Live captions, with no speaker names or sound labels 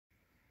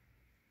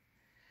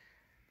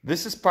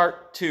This is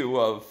part 2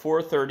 of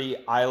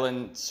 430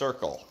 Island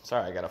Circle.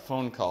 Sorry, I got a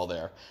phone call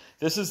there.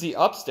 This is the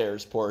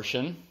upstairs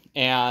portion.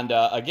 And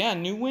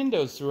again, new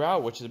windows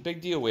throughout, which is a big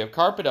deal. We have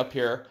carpet up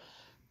here,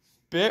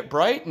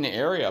 bright and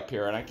airy up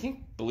here. And I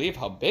can't believe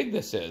how big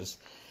this is.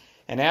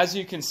 And as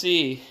you can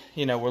see,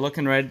 you know, we're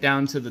looking right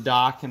down to the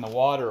dock and the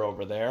water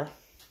over there.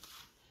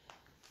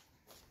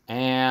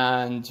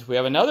 And we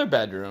have another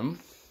bedroom.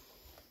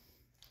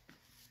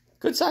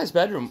 Good sized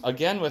bedroom,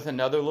 again with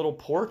another little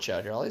porch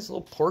out here. All these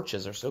little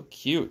porches are so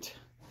cute.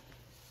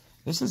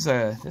 This is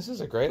a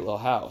great little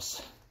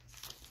house.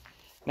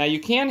 Now you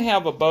can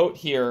have a boat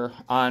here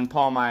on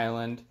Palm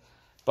Island,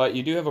 but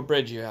you do have a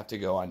bridge you have to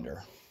go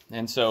under.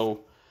 And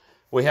so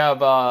we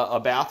have a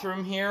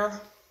bathroom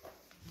here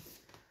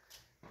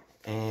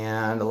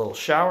and a little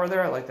shower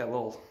there. I like that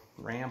little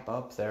ramp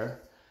up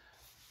there.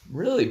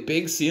 Really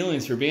big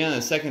ceilings for being on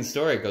the second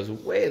story. It goes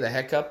way the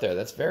heck up there.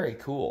 That's very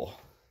cool.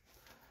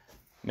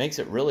 Makes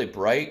it really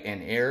bright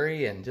and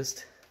airy, and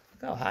just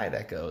look how high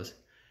that goes.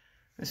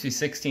 Must be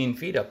 16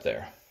 feet up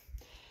there.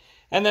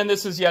 And then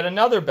this is yet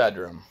another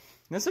bedroom.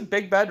 This is a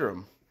big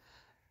bedroom.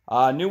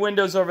 New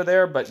windows over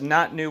there, but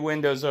not new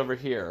windows over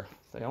here.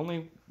 The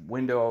only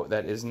window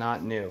that is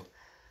not new.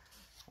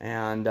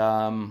 And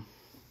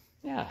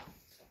yeah,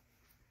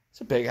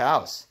 it's a big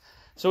house.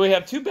 So we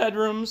have 2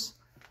 bedrooms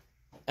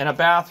and a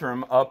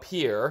bathroom up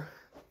here,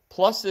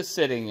 plus this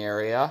sitting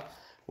area.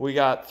 We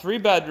got 3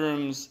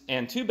 bedrooms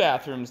and 2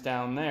 bathrooms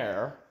down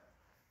there.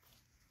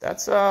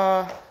 That's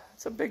a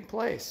big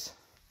place.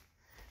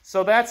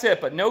 So that's it,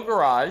 but no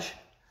garage,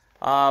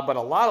 but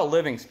a lot of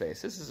living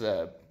space. This is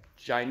a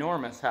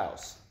ginormous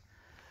house.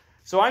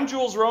 So I'm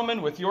Jules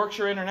Roman with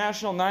Yorkshire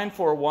International,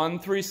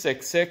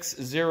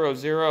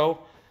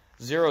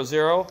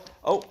 941-366-0000.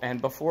 Oh,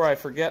 and before I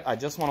forget, I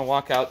just want to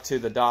walk out to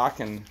the dock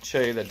and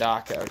show you the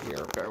dock out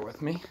here. Bear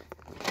with me.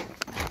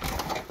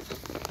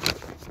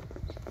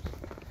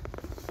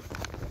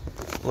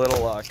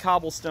 Little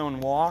cobblestone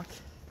walk.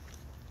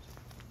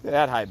 Look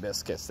at that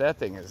hibiscus. That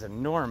thing is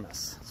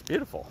enormous. It's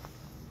beautiful.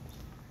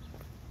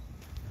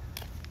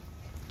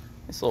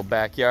 Nice little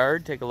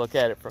backyard. Take a look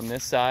at it from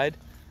this side.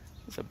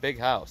 It's a big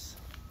house.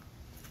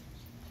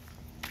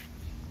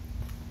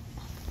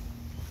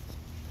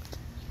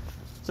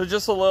 So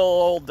just a little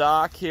old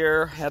dock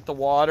here at the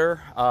water.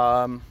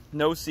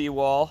 No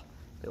seawall.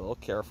 Be a little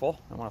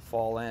careful. I don't want to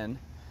fall in.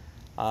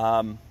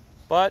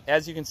 But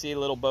as you can see,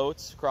 little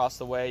boats across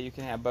the way. You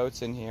can have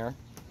boats in here.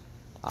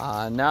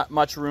 Not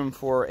much room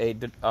for a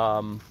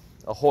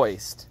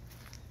hoist,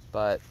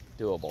 but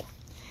doable.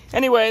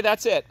 Anyway,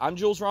 that's it. I'm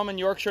Jules Roman,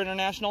 Yorkshire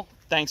International.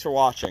 Thanks for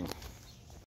watching.